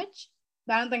very much,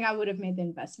 but I don't think I would have made the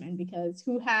investment, because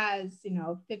who has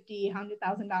 $50,000,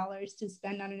 $100,000 to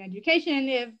spend on an education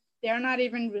if they're not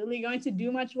even really going to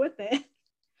do much with it?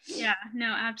 Yeah,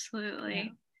 no,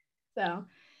 absolutely. Yeah. So.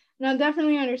 No,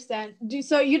 definitely understand.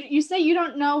 So you say you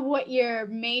don't know what your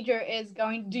major is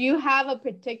going. Do you have a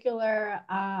particular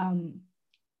I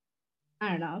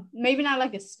don't know, maybe not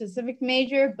like a specific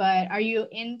major, but are you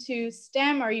into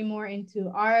STEM? Are you more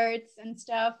into arts and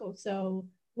stuff? So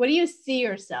what do you see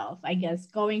yourself, I guess,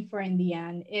 going for in the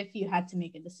end if you had to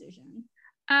make a decision?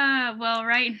 Well,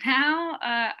 right now,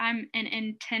 I'm an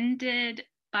intended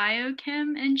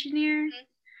biochem engineer.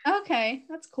 Okay,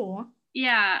 that's cool.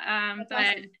 Yeah, that's but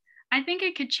awesome. I think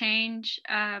it could change.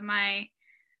 Right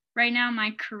now,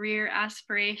 my career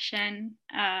aspiration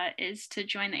is to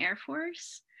join the Air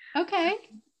Force. Okay.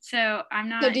 So I'm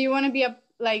not. So do you want to be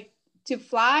to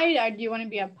fly, or do you want to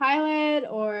be a pilot,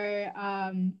 or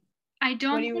I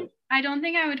don't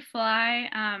think I would fly.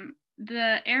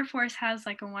 The Air Force has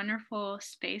like a wonderful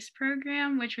space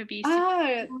program, which would be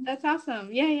super cool. That's awesome.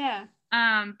 Yeah.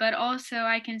 But also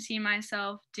I can see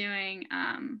myself doing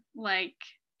like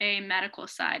a medical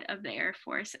side of the Air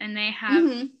Force, and they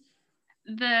have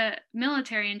the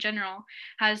military in general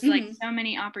has like so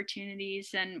many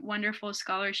opportunities and wonderful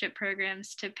scholarship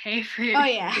programs to pay for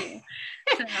your school.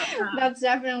 So, that's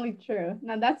definitely true.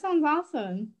 Now that sounds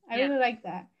awesome. I really like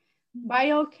that.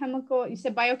 Biochemical, you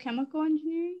said biochemical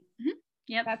engineering?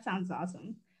 Yep. That sounds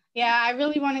awesome. Yeah, I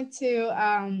really wanted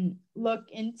to look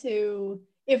into,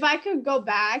 if I could go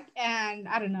back and,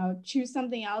 I don't know, choose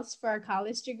something else for a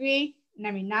college degree. And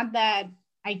I mean, not that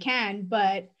I can,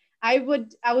 but I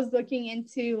was looking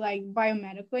into like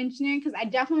biomedical engineering, because I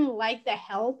definitely like the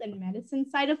health and medicine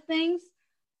side of things,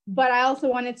 but I also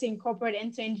wanted to incorporate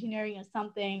into engineering as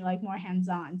something like more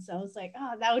hands-on. So I was like,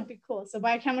 oh, that would be cool. So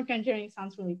biochemical engineering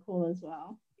sounds really cool as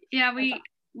well. Yeah,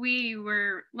 we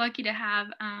were lucky to have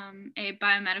a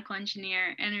biomedical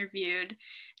engineer interviewed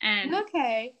and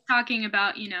talking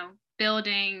about,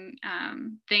 building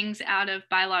things out of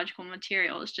biological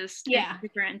materials. Just it's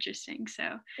super interesting.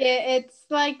 So it's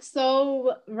like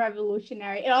so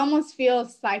revolutionary. It almost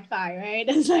feels sci-fi, right?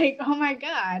 It's like, oh my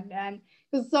God. And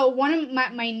so one of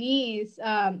my niece,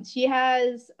 she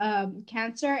has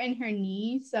cancer in her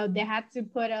knee, so they had to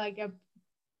put a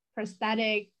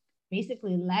prosthetic,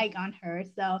 basically, leg on her.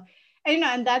 So,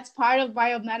 and that's part of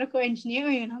biomedical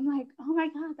engineering. And I'm like, oh my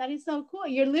God, that is so cool.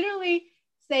 You're literally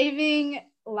saving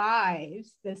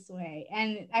lives this way.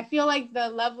 And I feel like the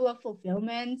level of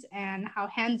fulfillment and how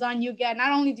hands-on you get,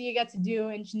 not only do you get to do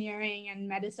engineering and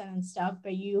medicine and stuff,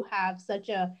 but you have such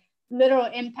a literal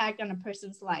impact on a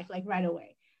person's life, like right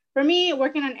away. For me,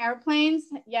 working on airplanes,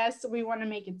 yes, we want to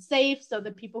make it safe so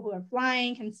the people who are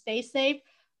flying can stay safe,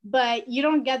 but you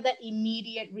don't get that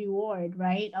immediate reward,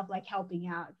 right, of like helping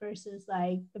out, versus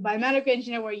like the biomedical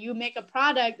engineer where you make a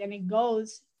product and it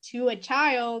goes to a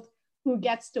child who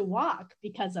gets to walk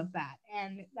because of that.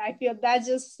 And I feel that's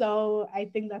just so, I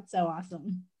think that's so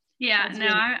awesome. Yeah, that's no,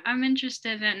 really I'm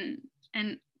interested in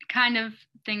kind of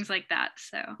things like that.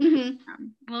 So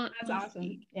that's awesome.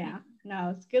 See. Yeah,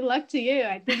 no, it's good luck to you.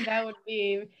 I think that would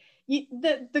be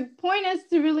the point is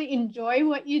to really enjoy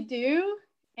what you do.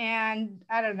 And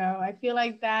I don't know, I feel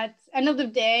like that's end of the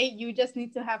day, you just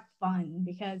need to have fun,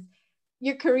 because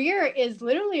your career is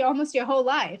literally almost your whole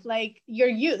life, like your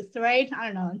youth, right? I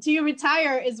don't know, until you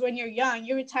retire is when you're young.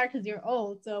 You retire because you're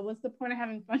old. So what's the point of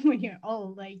having fun when you're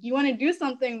old? Like, you want to do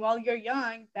something while you're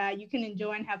young that you can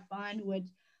enjoy and have fun, which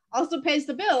also pays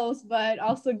the bills, but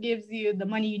also gives you the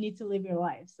money you need to live your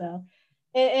life. So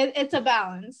it's a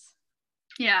balance.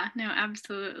 Yeah, no,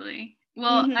 absolutely.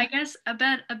 Well, I guess a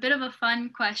bit of a fun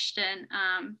question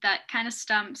that kind of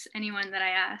stumps anyone that I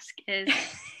ask is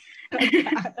oh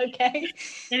God, okay.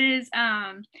 It is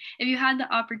if you had the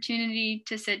opportunity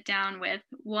to sit down with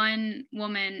one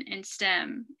woman in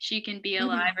STEM, she can be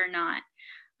alive or not,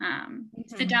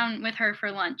 sit down with her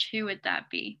for lunch, who would that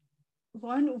be?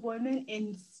 One woman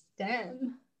in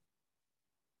STEM.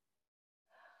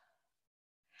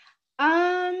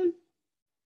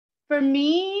 For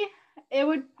me, it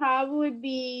would probably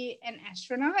be an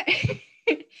astronaut.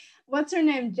 What's her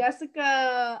name?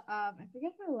 Jessica. I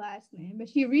forget her last name, but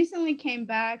she recently came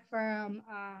back from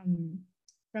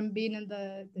being in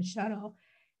the shuttle,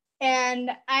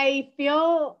 and I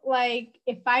feel like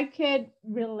if I could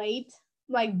relate,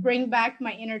 like bring back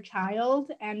my inner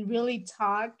child and really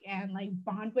talk and like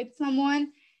bond with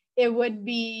someone, it would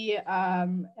be a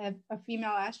female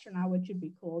astronaut, which would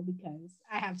be cool, because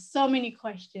I have so many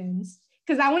questions,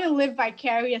 because I want to live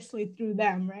vicariously through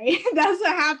them, right? That's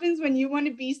what happens when you want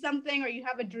to be something or you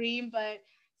have a dream, but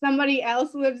somebody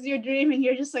else lives your dream and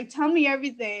you're just like, tell me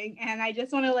everything. And I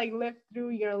just want to like live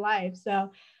through your life.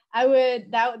 So I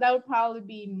would, that would probably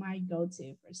be my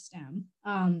go-to for STEM.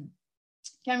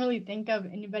 Can't really think of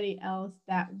anybody else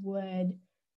that would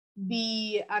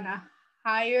be on a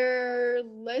higher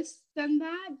list than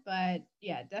that, but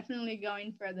yeah, definitely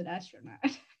going for the astronaut.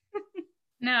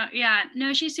 No,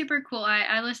 she's super cool.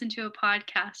 I listened to a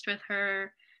podcast with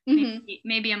her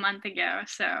maybe a month ago.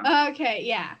 So okay,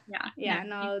 yeah.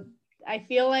 No, I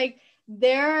feel like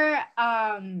there.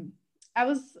 I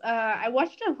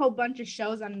watched a whole bunch of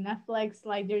shows on Netflix.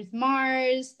 Like, there's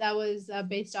Mars, that was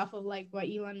based off of like what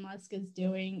Elon Musk is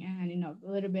doing, and a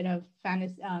little bit of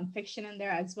fantasy fiction in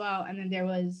there as well. And then there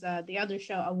was the other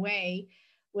show, Away,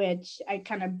 which I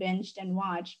kind of binged and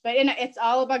watched. But it's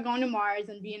all about going to Mars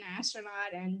and being an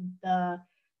astronaut, and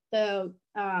the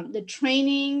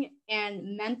training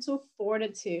and mental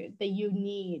fortitude that you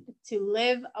need to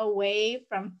live away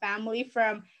from family,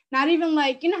 from not even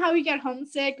like, how we get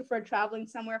homesick if we're traveling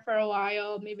somewhere for a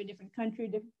while, maybe a different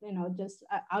country, just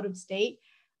out of state,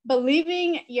 but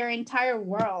leaving your entire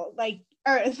world, like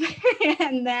Earth,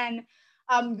 and then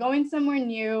going somewhere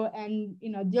new, and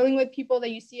dealing with people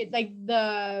that you see it, like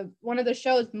one of the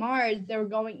shows, Mars, they were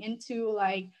going into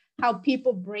like how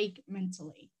people break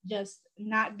mentally, just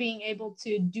not being able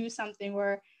to do something,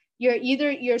 where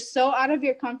you're so out of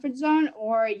your comfort zone,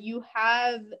 or you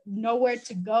have nowhere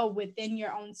to go within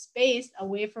your own space,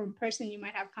 away from a person you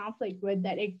might have conflict with,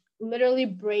 that it literally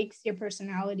breaks your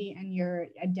personality and your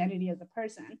identity as a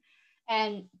person.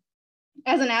 And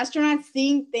as an astronaut,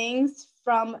 seeing things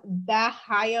from that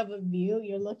high of a view,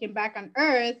 you're looking back on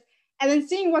Earth, and then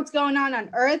seeing what's going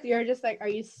on Earth, you're just like, are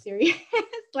you serious?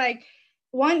 Like,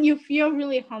 one, you feel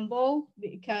really humble,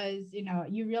 because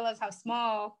you realize how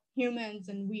small humans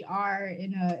and we are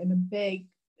in a big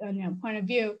point of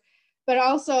view. But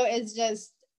also, it's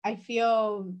just, I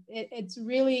feel it's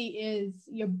really is,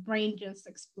 your brain just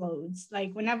explodes.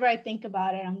 Like, whenever I think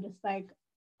about it, I'm just like,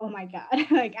 oh my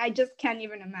God, like I just can't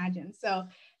even imagine. So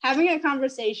having a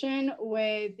conversation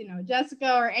with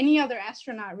Jessica or any other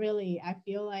astronaut, really, I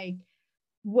feel like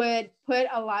would put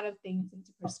a lot of things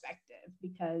into perspective,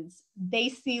 because they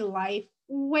see life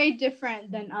way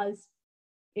different than us,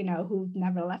 who've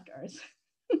never left Earth.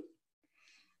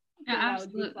 Yeah,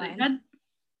 absolutely.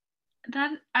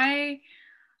 That I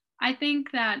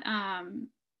think that I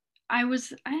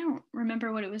don't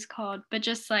remember what it was called, but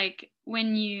just like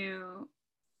when you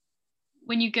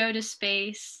go to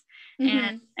space,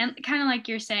 and kind of like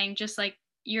you're saying, just like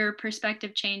your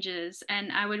perspective changes.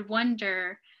 And I would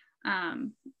wonder,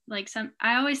 like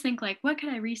I always think like, what could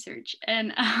I research?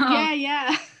 And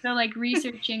so like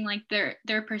researching like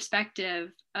their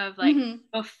perspective of like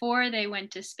before they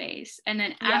went to space, and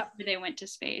then after they went to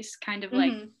space, kind of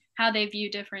like how they view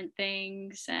different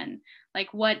things, and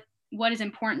like what what is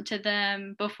important to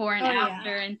them before and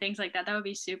after and things like that. That would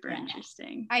be super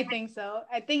interesting. I think so.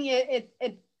 I think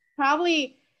it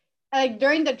probably, like,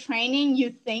 during the training, you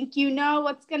think you know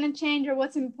what's going to change or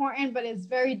what's important, but it's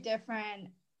very different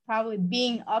probably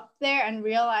being up there and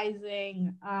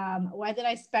realizing, why did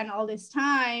I spend all this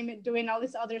time doing all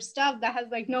this other stuff that has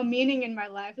like no meaning in my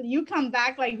life? And you come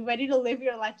back like ready to live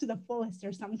your life to the fullest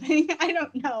or something. I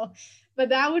don't know, but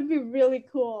that would be really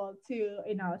cool to,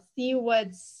 you know, see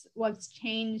what's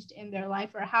changed in their life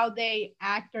or how they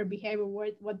act or behave or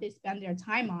what they spend their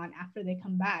time on after they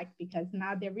come back, because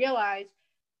now they realize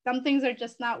some things are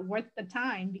just not worth the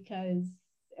time because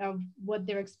of what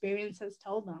their experience has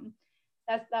told them.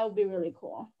 That would be really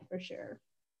cool for sure.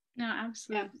 No,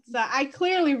 absolutely. Yeah. So I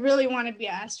clearly really want to be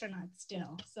an astronaut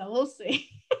still. So we'll see.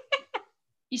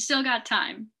 You still got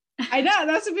time. I know.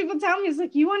 That's what people tell me. It's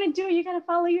like, you want to do it, you got to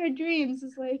follow your dreams.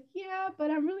 It's like, yeah,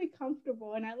 but I'm really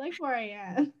comfortable and I like where I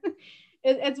am.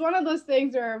 It's one of those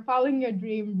things where following your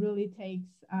dream really takes,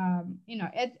 you know,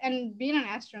 and being an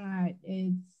astronaut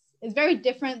is very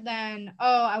different than,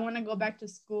 oh, I want to go back to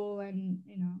school and,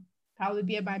 you know, probably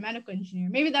be a biomedical engineer.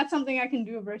 Maybe that's something I can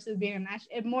do versus being an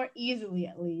astronaut more easily,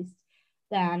 at least,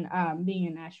 than being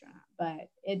an astronaut. But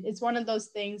it's one of those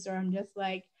things where I'm just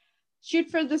like, shoot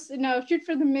for this, you know, shoot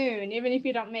for the moon. Even if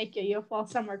you don't make it, you'll fall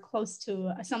somewhere close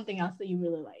to something else that you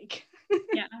really like.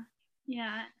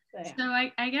 Yeah. So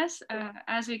I guess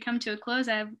as we come to a close,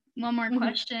 I have one more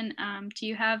question. Do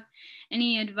you have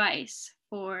any advice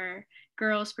for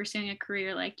girls pursuing a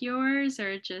career like yours,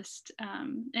 or just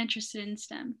interested in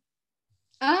STEM?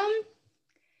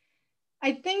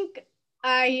 I think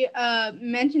I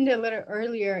mentioned it a little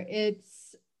earlier.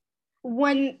 It's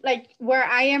when, like, where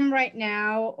I am right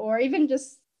now, or even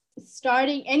just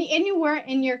starting anywhere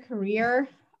in your career,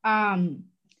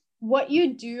 what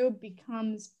you do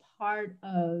becomes part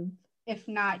of, if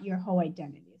not your whole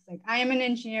identity. It's like, I am an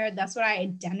engineer. That's what I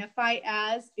identify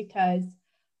as, because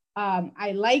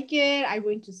I like it. I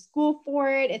went to school for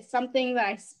it. It's something that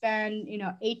I spend, you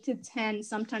know, 8 to 10,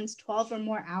 sometimes 12 or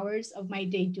more hours of my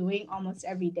day doing almost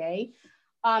every day.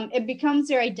 It becomes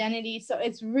your identity. So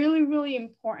it's really, really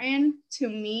important to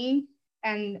me.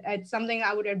 And it's something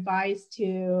I would advise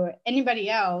to anybody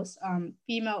else,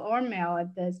 female or male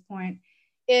at this point,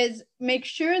 is make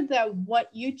sure that what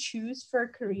you choose for a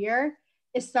career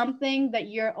is something that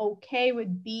you're okay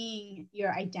with being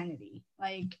your identity.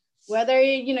 Like, whether,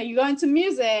 you know, you go into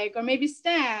music or maybe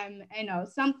STEM, you know,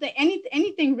 something,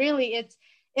 anything really,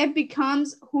 it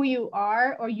becomes who you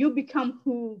are, or you become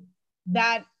who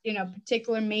that, you know,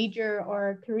 particular major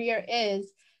or career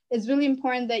is. It's really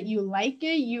important that you like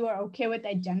it, you are okay with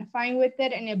identifying with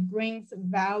it, and it brings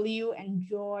value and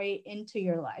joy into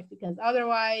your life, because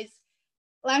otherwise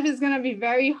life is going to be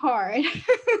very hard.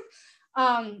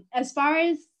 As far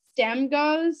as STEM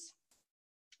goes,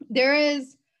 there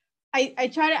is,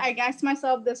 I ask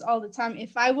myself this all the time.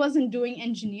 If I wasn't doing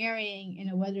engineering, you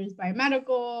know, whether it's biomedical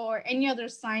or any other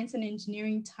science and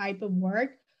engineering type of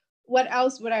work, what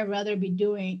else would I rather be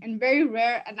doing? And very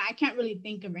rare, and I can't really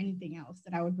think of anything else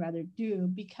that I would rather do,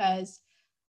 because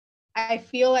I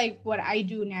feel like what I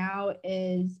do now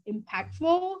is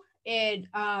impactful. It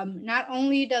not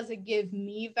only does it give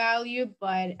me value,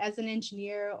 but as an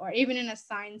engineer or even in a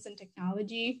science and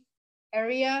technology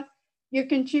area, you're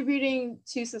contributing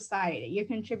to society, you're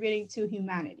contributing to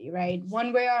humanity, right?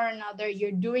 One way or another,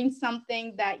 you're doing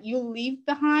something that you leave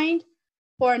behind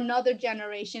for another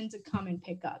generation to come and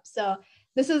pick up. So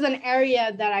this is an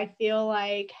area that I feel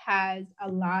like has a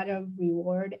lot of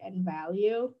reward and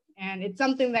value. And it's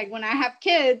something like, when I have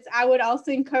kids, I would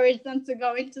also encourage them to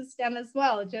go into STEM as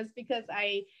well, just because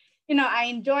I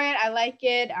enjoy it. I like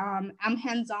it. I'm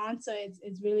hands-on. So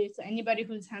it's really, so anybody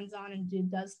who's hands-on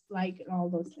and does like all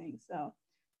those things. So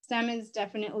STEM is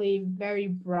definitely very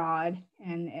broad,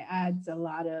 and it adds a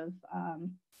lot of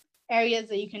areas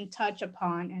that you can touch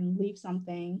upon and leave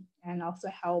something, and also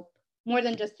help more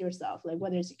than just yourself, like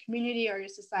whether it's a community or your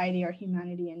society or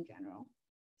humanity in general.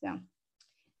 So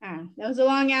that was a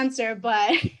long answer,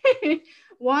 but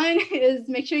one is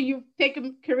make sure you pick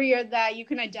a career that you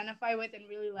can identify with and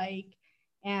really like.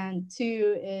 And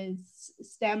two is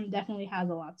STEM definitely has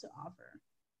a lot to offer.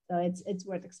 So it's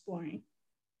worth exploring.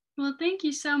 Well, thank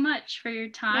you so much for your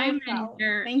time and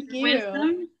your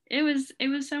wisdom. It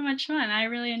was so much fun. I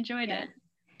really enjoyed it.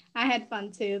 I had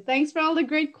fun too. Thanks for all the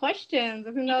great questions.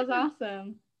 I think that was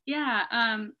awesome. Yeah.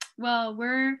 Well,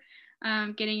 we're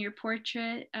getting your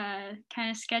portrait kind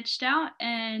of sketched out,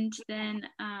 and then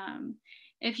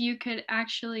if you could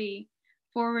actually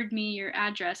forward me your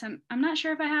address. I'm not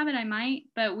sure if I have it. I might,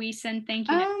 but we send thank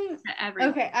you notes to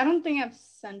everyone. Okay, I don't think I've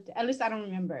sent it. At least I don't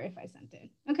remember if I sent it.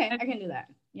 Okay, I can do that.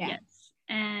 Yeah. Yes.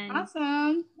 And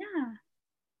awesome. yeah.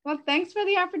 Well, thanks for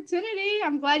the opportunity.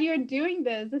 I'm glad you're doing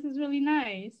this. This is really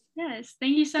nice. Yes,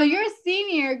 thank you so much. So you're a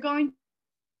senior going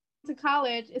to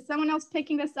college. Is someone else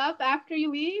picking this up after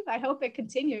you leave? I hope it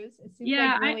continues. It seems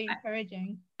like really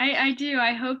encouraging. I do.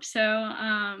 I hope so.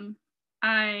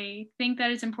 I think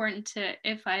that it's important to,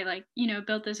 if I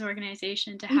built this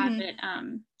organization, to have it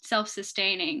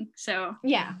self-sustaining. So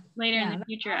later in the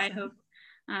future, awesome. I hope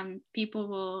people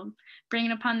will bring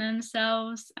it upon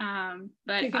themselves. But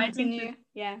I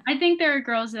think there are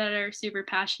girls that are super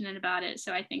passionate about it.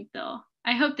 So I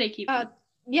hope they keep it.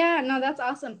 Yeah, no, that's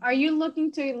awesome. Are you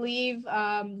looking to leave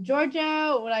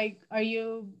Georgia, or are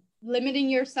you limiting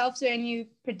yourself to any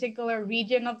particular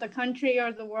region of the country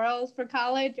or the world for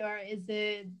college, or is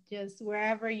it just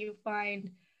wherever you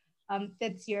find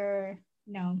fits your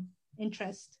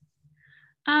interest?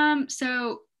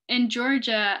 So in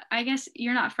Georgia, I guess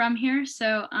you're not from here,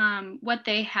 so what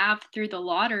they have through the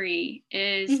lottery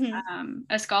is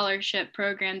a scholarship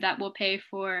program that will pay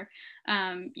for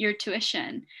your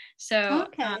tuition. So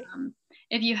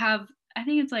if you have, I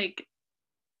think it's like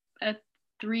a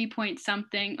 3 point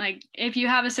something, like if you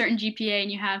have a certain GPA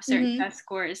and you have certain test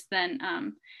scores, then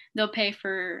they'll pay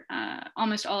for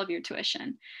almost all of your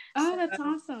tuition. Oh, so, that's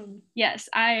awesome. Yes,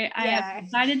 I have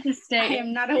decided to stay. I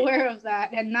am not aware of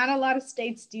that, and not a lot of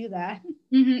states do that.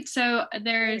 So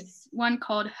there's one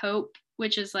called Hope,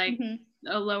 which is like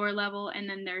a lower level, and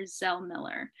then there's Zell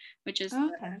Miller, which is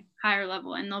the higher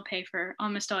level, and they'll pay for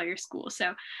almost all your school.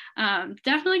 So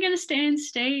definitely going to stay in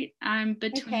state. I'm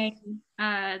between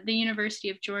the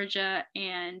University of Georgia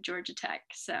and Georgia Tech.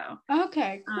 So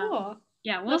cool.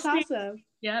 Yeah, that's awesome.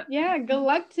 Yep. Yeah, good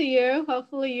luck to you.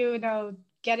 Hopefully you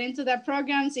get into that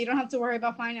program so you don't have to worry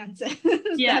about finances.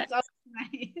 Yeah, that's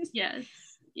nice. Yes.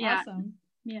 Yeah. Awesome.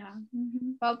 Yeah.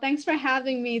 Well, thanks for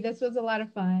having me. This was a lot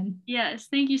of fun. Yes,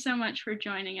 thank you so much for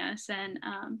joining us, and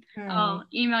I'll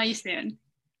email you soon.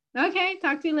 Okay,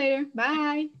 talk to you later.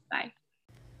 Bye. Bye.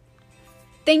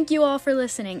 Thank you all for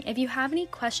listening. If you have any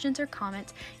questions or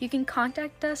comments, you can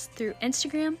contact us through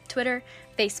Instagram, Twitter,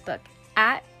 Facebook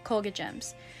at Colga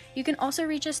Gems. You can also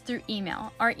reach us through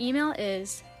email. Our email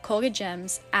is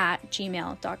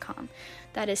colgagems@gmail.com.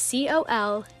 That is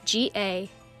COLGAGEMS.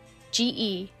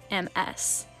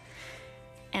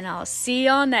 And I'll see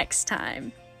y'all next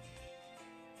time.